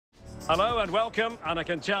Hello and welcome, and I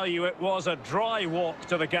can tell you it was a dry walk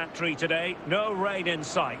to the gantry today, no rain in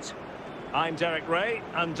sight. I'm Derek Ray,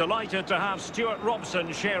 and delighted to have Stuart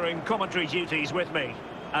Robson sharing commentary duties with me.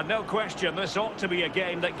 And no question, this ought to be a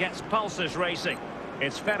game that gets pulses racing.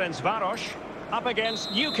 It's Farencvárosi up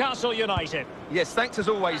against Newcastle United. Yes, thanks as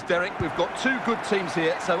always, Derek. We've got two good teams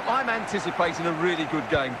here, so I'm anticipating a really good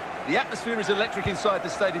game. The atmosphere is electric inside the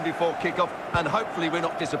stadium before kick-off, and hopefully we're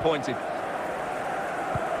not disappointed.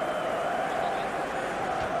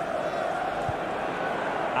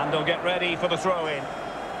 And they'll get ready for the throw-in.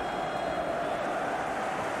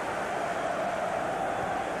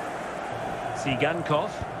 Sigankov.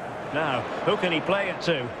 Now, who can he play it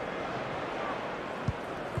to?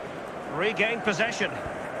 Regain possession.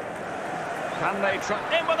 Can they try?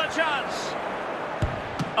 In with a chance!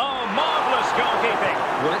 Oh, marvellous goalkeeping.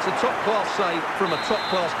 Well, it's a top-class save from a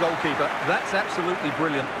top-class goalkeeper. That's absolutely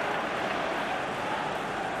brilliant.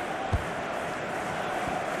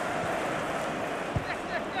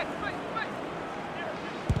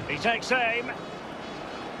 He takes aim.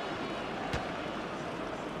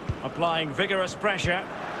 Applying vigorous pressure.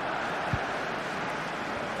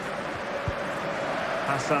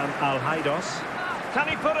 Hassan Al-Haidos. Can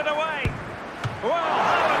he put it away? Well,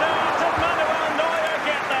 how on earth did Manuel Neuer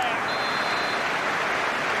get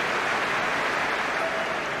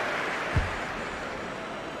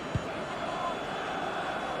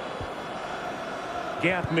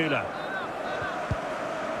there? Gerd Müller.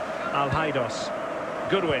 Al-Haidos.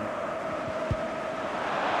 Goodwin.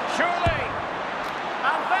 Surely!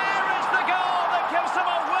 And there is the goal that gives them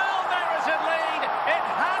a well-merited lead. It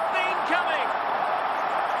had been coming.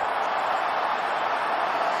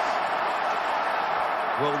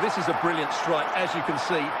 Well, this is a brilliant strike, as you can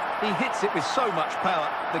see. He hits it with so much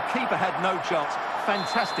power. The keeper had no chance.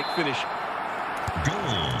 Fantastic finish. Goal.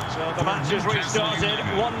 So the match is restarted.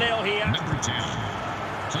 1-0 here. Number 10,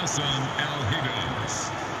 Hassan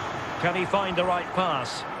Al-Haidos. Can he find the right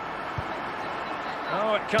pass?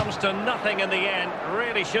 Oh, it comes to nothing in the end.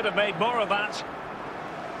 Really should have made more of that.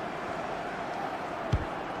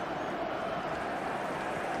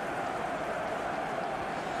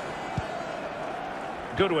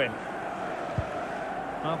 Goodwin.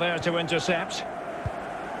 Well, there to intercept.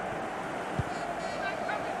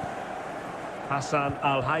 Hassan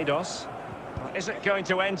Al-Haidos. Well, is it going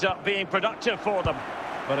to end up being productive for them?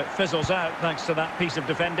 But it fizzles out thanks to that piece of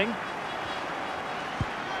defending.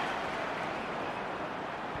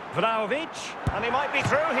 Vlahovic, and he might be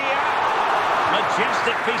through here.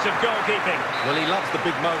 Majestic piece of goalkeeping. Well, he loves the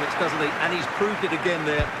big moments, doesn't he? And he's proved it again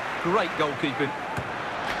there. Great goalkeeping.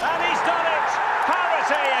 And he's done it!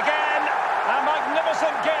 Parity again! A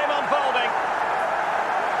magnificent game unfolding.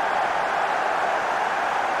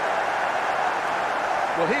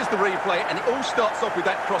 Well, here's the replay, and it all starts off with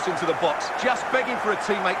that cross into the box, just begging for a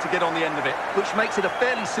teammate to get on the end of it, which makes it a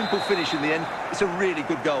fairly simple finish in the end. It's a really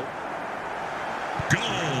good goal.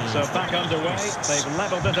 So back underway, they've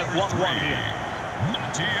levelled it at 1-1 here.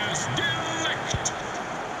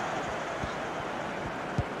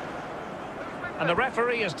 And the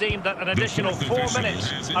referee has deemed that an additional 4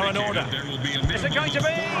 minutes are in order. Is it going to be?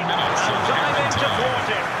 Time in to thwart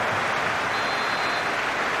it.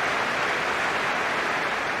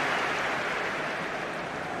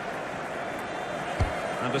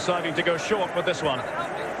 And deciding to go short with this one.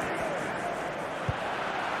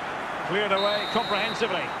 Cleared away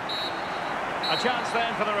comprehensively. A chance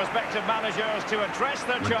then for the respective managers to address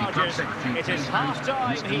their charges. It is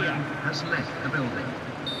half-time here. Has left the building.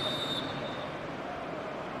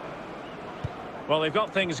 Well, they've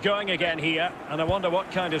got things going again here, and I wonder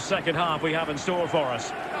what kind of second half we have in store for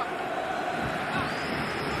us.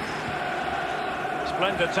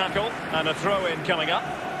 Splendid tackle, and a throw-in coming up.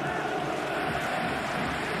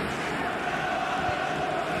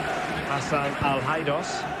 Hassan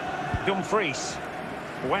Al-Haidos. Dumfries.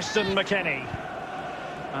 Weston McKennie.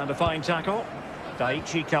 And a fine tackle.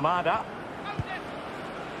 Daichi Kamada.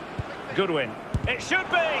 Goodwin. It should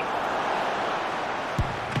be!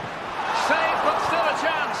 Save, but still a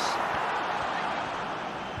chance.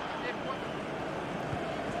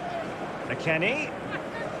 McKennie.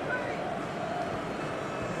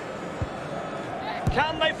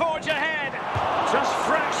 Can they forge ahead? Just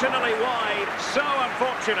fractionally wide. So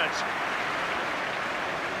unfortunate.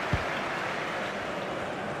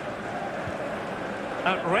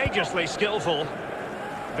 Outrageously skillful.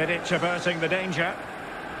 Vidic averting the danger.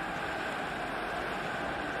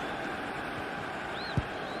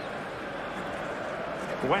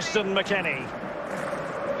 Weston McKennie.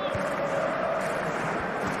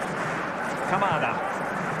 Kamada.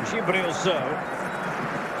 Gibril So.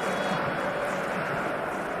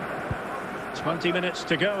 20 minutes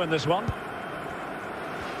to go in this one.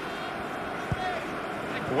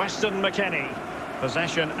 Weston McKennie.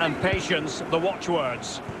 Possession and patience, the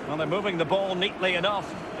watchwords. Well, they're moving the ball neatly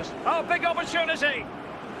enough. Oh, big opportunity!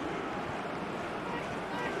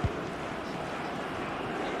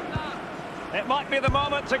 It might be the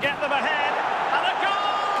moment to get them ahead. And a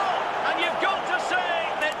goal! And you've got to say,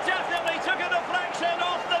 it definitely took a deflection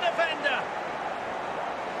off the defender.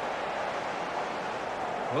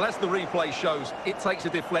 Well, as the replay shows, it takes a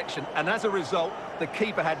deflection, and as a result, the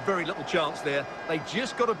keeper had very little chance there. They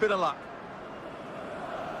just got a bit of luck.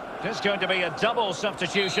 There's going to be a double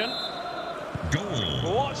substitution.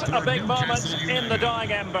 Goal. What a big moment in the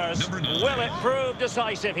dying embers. Will it prove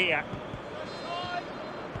decisive here?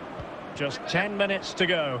 Just 10 minutes to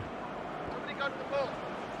go.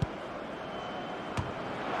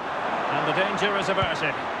 And the danger is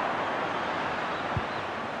averted.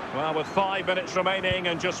 Well, with 5 minutes remaining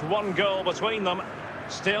and just one goal between them,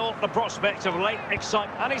 still the prospect of late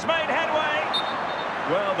excitement. And he's made headway!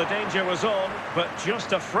 Well, the danger was on, but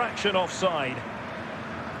just a fraction offside.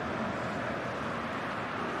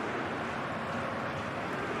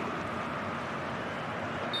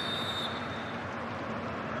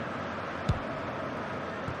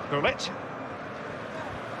 Bullet.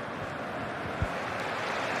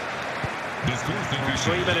 The fourth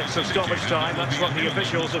official 3 minutes of stoppage time, that's what the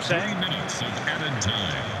officials have said. 3 minutes of added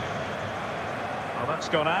time. Well, that's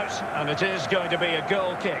gone out, and it is going to be a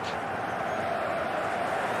goal kick.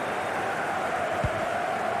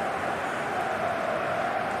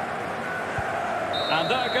 And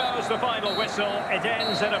there goes the final whistle. It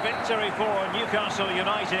ends in a victory for Newcastle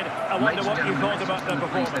United. I wonder what you thought about their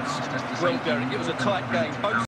performance. Well, Derek, it was a tight game. Both